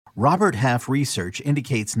Robert Half research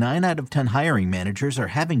indicates 9 out of 10 hiring managers are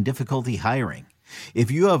having difficulty hiring.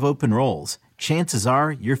 If you have open roles, chances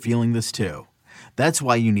are you're feeling this too. That's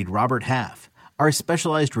why you need Robert Half. Our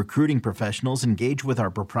specialized recruiting professionals engage with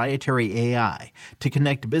our proprietary AI to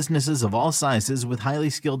connect businesses of all sizes with highly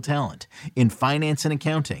skilled talent in finance and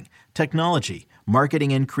accounting, technology,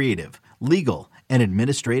 marketing and creative, legal, and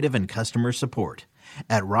administrative and customer support.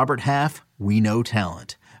 At Robert Half, we know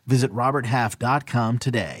talent. Visit roberthalf.com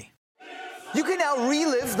today. You can now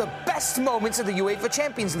relive the best moments of the UEFA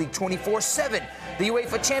Champions League 24/7. The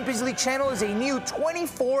UEFA Champions League channel is a new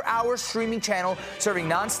 24-hour streaming channel serving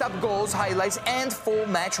non-stop goals, highlights, and full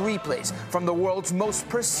match replays from the world's most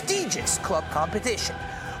prestigious club competition.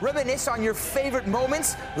 Reminisce on your favorite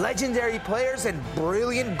moments, legendary players, and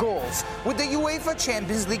brilliant goals with the UEFA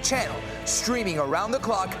Champions League channel, streaming around the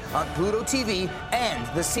clock on Pluto TV and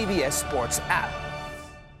the CBS Sports app.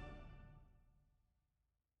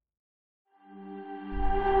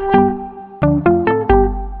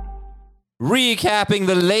 Recapping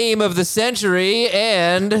the lame of the century,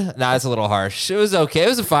 and it's a little harsh. It was okay. It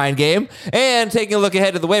was a fine game. And taking a look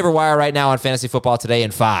ahead to the waiver wire right now on Fantasy Football Today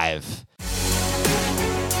in 5.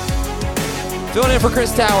 Filling in for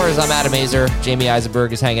Chris Towers, I'm Adam Azer. Jamie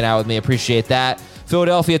Eisenberg is hanging out with me. Appreciate that.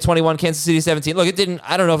 Philadelphia 21, Kansas City 17. Look,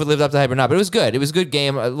 I don't know if it lived up to hype or not, but it was good. It was a good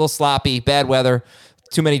game. A little sloppy, bad weather,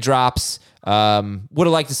 too many drops. Would have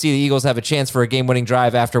liked to see the Eagles have a chance for a game-winning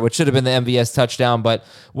drive after what should have been the MVS touchdown. But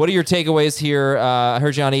what are your takeaways here? I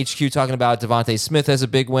heard you on HQ talking about Devontae Smith as a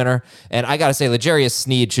big winner. And I got to say, L'Jarius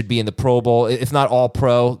Sneed should be in the Pro Bowl, if not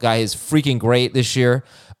all-pro. Guy is freaking great this year.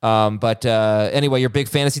 But anyway, your big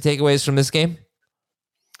fantasy takeaways from this game?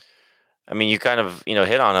 I mean, you kind of,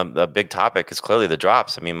 hit on a big topic. It's clearly the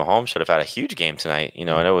drops. I mean, Mahomes should have had a huge game tonight, and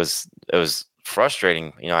it was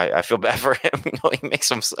frustrating. I feel bad for him. He makes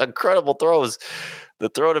some incredible throws. The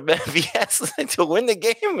throw to MVS to win the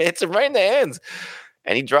game, hits him right in the hands,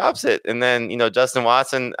 and he drops it. And then, Justin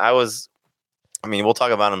Watson, we'll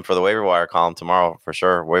talk about him for the waiver wire column tomorrow for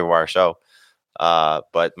sure, waiver wire show.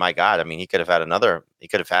 But my God, he could have had a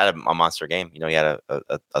monster game. He had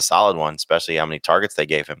a solid one, especially how many targets they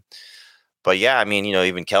gave him. But yeah,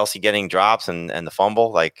 even Kelsey getting drops and the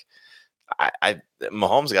fumble,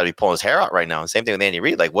 Mahomes got to be pulling his hair out right now. And same thing with Andy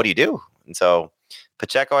Reid. What do you do? And so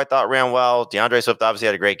Pacheco, I thought, ran well. DeAndre Swift obviously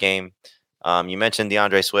had a great game. You mentioned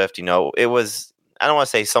DeAndre Swift. It was, I don't want to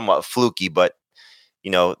say somewhat fluky, but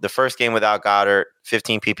the first game without Goddard,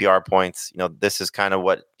 15 PPR points. This is kind of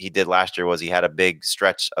what he did last year. Was he had a big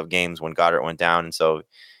stretch of games when Goddard went down, and so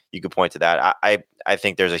you could point to that. I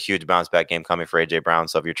think there's a huge bounce back game coming for AJ Brown.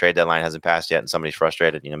 So if your trade deadline hasn't passed yet and somebody's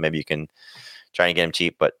frustrated, maybe you can try and get him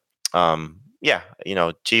cheap. But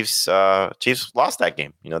Chiefs lost that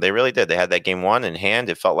game. They really did. They had that game won in hand.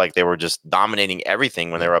 It felt like they were just dominating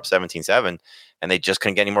everything when they were up 17-7, and they just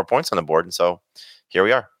couldn't get any more points on the board. And so here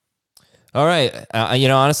we are. All right.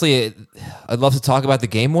 Honestly, I'd love to talk about the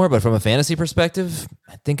game more, but from a fantasy perspective,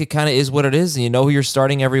 I think it kind of is what it is. And you know who you're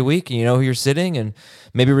starting every week, and you know who you're sitting, and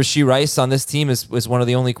maybe Rashee Rice on this team is one of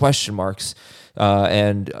the only question marks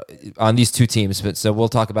and on these two teams. But so we'll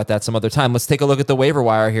talk about that some other time. Let's take a look at the waiver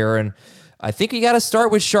wire here, and I think you got to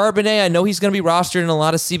start with Charbonnet. I know he's going to be rostered in a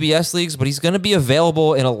lot of CBS leagues, but he's going to be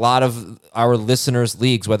available in a lot of our listeners'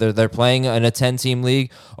 leagues, whether they're playing in a 10-team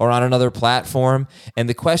league or on another platform. And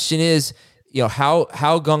the question is, how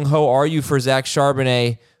gung-ho are you for Zach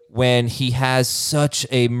Charbonnet when he has such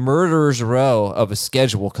a murderer's row of a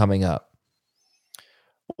schedule coming up?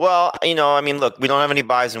 Well, look, we don't have any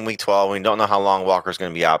buys in week 12. We don't know how long Walker's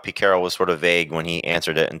going to be out. Pete Carroll was sort of vague when he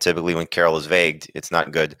answered it. And typically when Carroll is vague, it's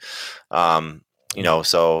not good.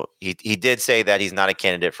 So he did say that he's not a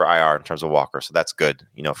candidate for IR in terms of Walker. So that's good,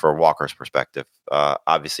 for Walker's perspective.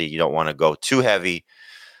 Obviously, you don't want to go too heavy,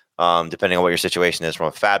 depending on what your situation is from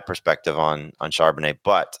a fad perspective on Charbonnet.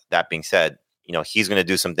 But that being said, he's going to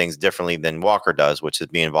do some things differently than Walker does, which is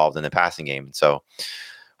be involved in the passing game. And so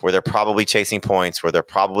where they're probably chasing points, where they're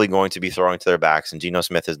probably going to be throwing to their backs, and Geno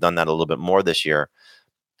Smith has done that a little bit more this year.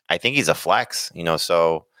 I think he's a flex,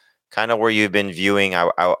 so kind of where you've been viewing,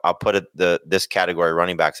 I'll put this category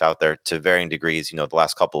running backs out there to varying degrees, the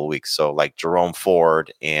last couple of weeks. So like Jerome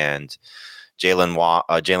Ford and Jalen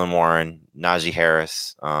Warren, Najee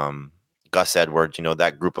Harris, Gus Edwards,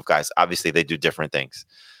 that group of guys. Obviously, they do different things,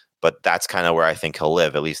 but that's kind of where I think he'll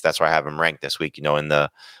live. At least that's where I have him ranked this week, in the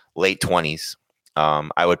late 20s.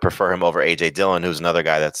 I would prefer him over A.J. Dillon, who's another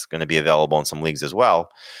guy that's going to be available in some leagues as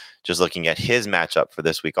well. Just looking at his matchup for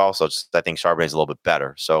this week also, I think Charbonnet is a little bit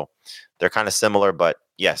better. So they're kind of similar, but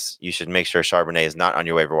yes, you should make sure Charbonnet is not on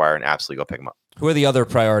your waiver wire and absolutely go pick him up. Who are the other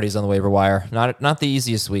priorities on the waiver wire? Not the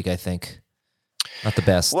easiest week, I think. Not the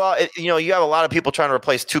best. Well, you have a lot of people trying to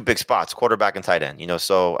replace two big spots, quarterback and tight end.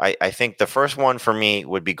 So I think the first one for me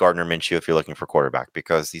would be Gardner Minshew if you're looking for quarterback,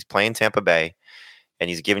 because he's playing Tampa Bay and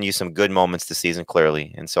he's given you some good moments this season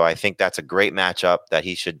clearly. And so I think that's a great matchup that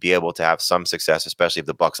he should be able to have some success, especially if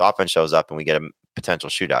the Bucs offense shows up and we get a potential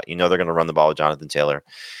shootout. They're going to run the ball with Jonathan Taylor,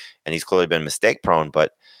 and he's clearly been mistake prone,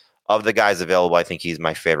 but of the guys available, I think he's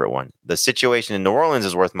my favorite one. The situation in New Orleans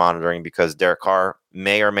is worth monitoring because Derek Carr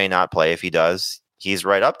may or may not play. If he does, he's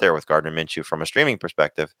right up there with Gardner Minshew from a streaming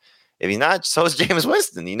perspective. If he's not, so is Jameis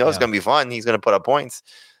Winston. It's going to be fun. He's going to put up points.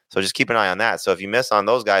 So just keep an eye on that. So if you miss on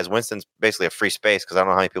those guys, Winston's basically a free space because I don't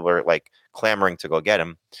know how many people are like clamoring to go get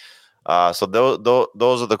him. So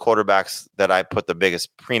those are the quarterbacks that I put the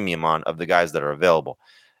biggest premium on of the guys that are available.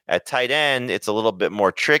 At tight end, it's a little bit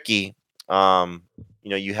more tricky.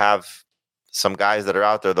 You have some guys that are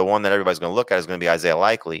out there. The one that everybody's going to look at is going to be Isaiah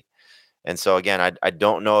Likely. And so, again, I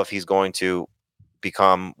don't know if he's going to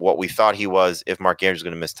become what we thought he was if Mark Andrews is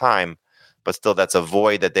going to miss time, but still that's a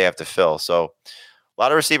void that they have to fill. So a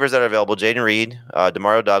lot of receivers that are available: Jaden Reed,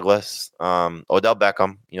 Demario Douglas, Odell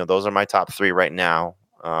Beckham. Those are my top three right now.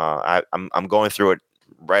 I'm going through it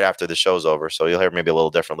right after the show's over, so you'll hear maybe a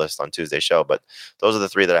little different list on Tuesday's show, but those are the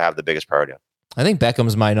three that I have the biggest priority on. I think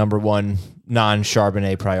Beckham's my number one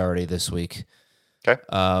non-Charbonnet priority this week. Okay.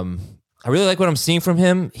 I really like what I'm seeing from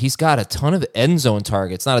him. He's got a ton of end zone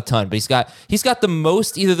targets. Not a ton, but he's got either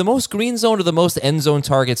the most green zone or the most end zone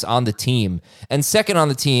targets on the team. And second on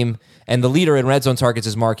the team, and the leader in red zone targets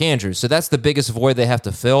is Mark Andrews. So that's the biggest void they have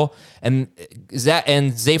to fill. And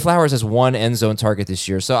Zay Flowers has one end zone target this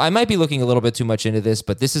year. So I might be looking a little bit too much into this,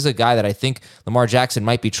 but this is a guy that I think Lamar Jackson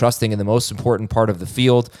might be trusting in the most important part of the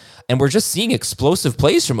field. And we're just seeing explosive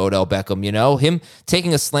plays from Odell Beckham, him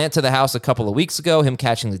taking a slant to the house a couple of weeks ago, him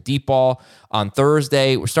catching the deep ball on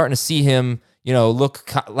Thursday. We're starting to see him,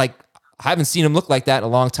 look like, I haven't seen him look like that in a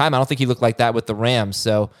long time. I don't think he looked like that with the Rams.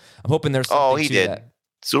 So I'm hoping there's something to that.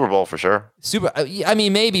 Super Bowl for sure.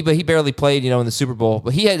 Maybe, but he barely played, in the Super Bowl.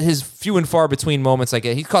 But he had his few and far between moments. Like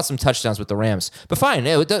he caught some touchdowns with the Rams. But fine,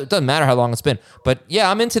 it doesn't matter how long it's been. But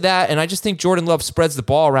yeah, I'm into that, and I just think Jordan Love spreads the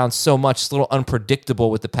ball around so much. It's a little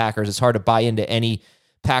unpredictable with the Packers. It's hard to buy into any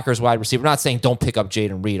Packers wide receiver. I'm not saying don't pick up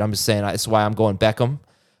Jaden Reed. I'm just saying that's why I'm going Beckham.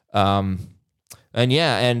 Jonnu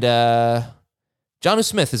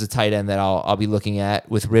Smith is a tight end that I'll be looking at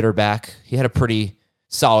with Ritter back. He had a pretty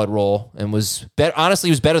solid role and was better. Honestly,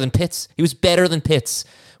 he was better than Pitts. He was better than Pitts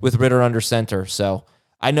with Ritter under center. So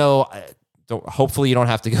I know. Hopefully, you don't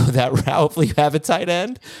have to go that route. Hopefully, you have a tight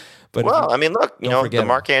end. But look, the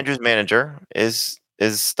Mark Andrews manager is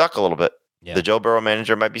stuck a little bit. Yeah. The Joe Burrow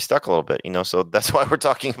manager might be stuck a little bit. So that's why we're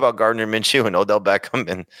talking about Gardner Minshew and Odell Beckham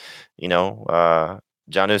and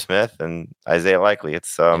Jonnu Smith and Isaiah Likely.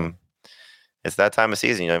 It's that time of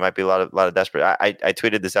season. It might be a lot of desperate. I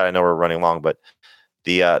tweeted this out. I know we're running long, but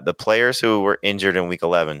the players who were injured in Week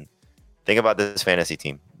 11. Think about this fantasy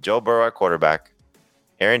team: Joe Burrow at quarterback,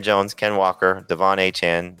 Aaron Jones, Ken Walker, Devon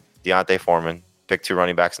Achane, Deontay Foreman. Pick two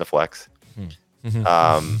running backs in the flex.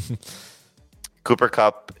 Cooper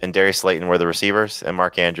Kupp and Darius Slayton were the receivers, and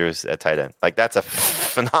Mark Andrews at tight end. Like, that's a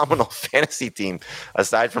phenomenal fantasy team,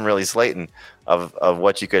 aside from really Slayton, of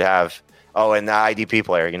what you could have. Oh, and the IDP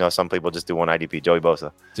player. Some people just do one IDP, Joey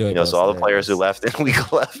Bosa. So all the players who left in Week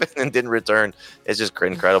 11 and didn't return, it's just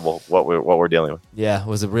incredible what we're dealing with. Yeah, it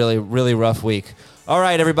was a really, really rough week. All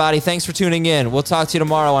right, everybody, thanks for tuning in. We'll talk to you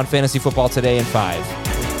tomorrow on Fantasy Football Today in 5.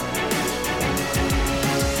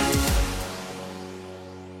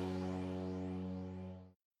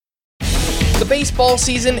 The baseball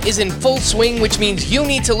season is in full swing, which means you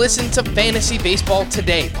need to listen to Fantasy Baseball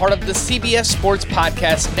Today, part of the CBS Sports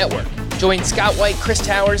Podcast Network. Join Scott White, Chris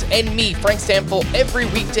Towers, and me, Frank Stample, every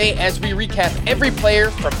weekday as we recap every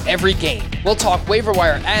player from every game. We'll talk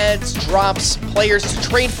waiver-wire ads, drops, players to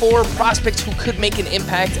trade for, prospects who could make an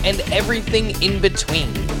impact, and everything in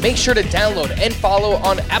between. Make sure to download and follow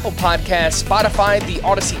on Apple Podcasts, Spotify, the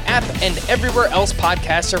Odyssey app, and everywhere else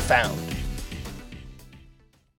podcasts are found.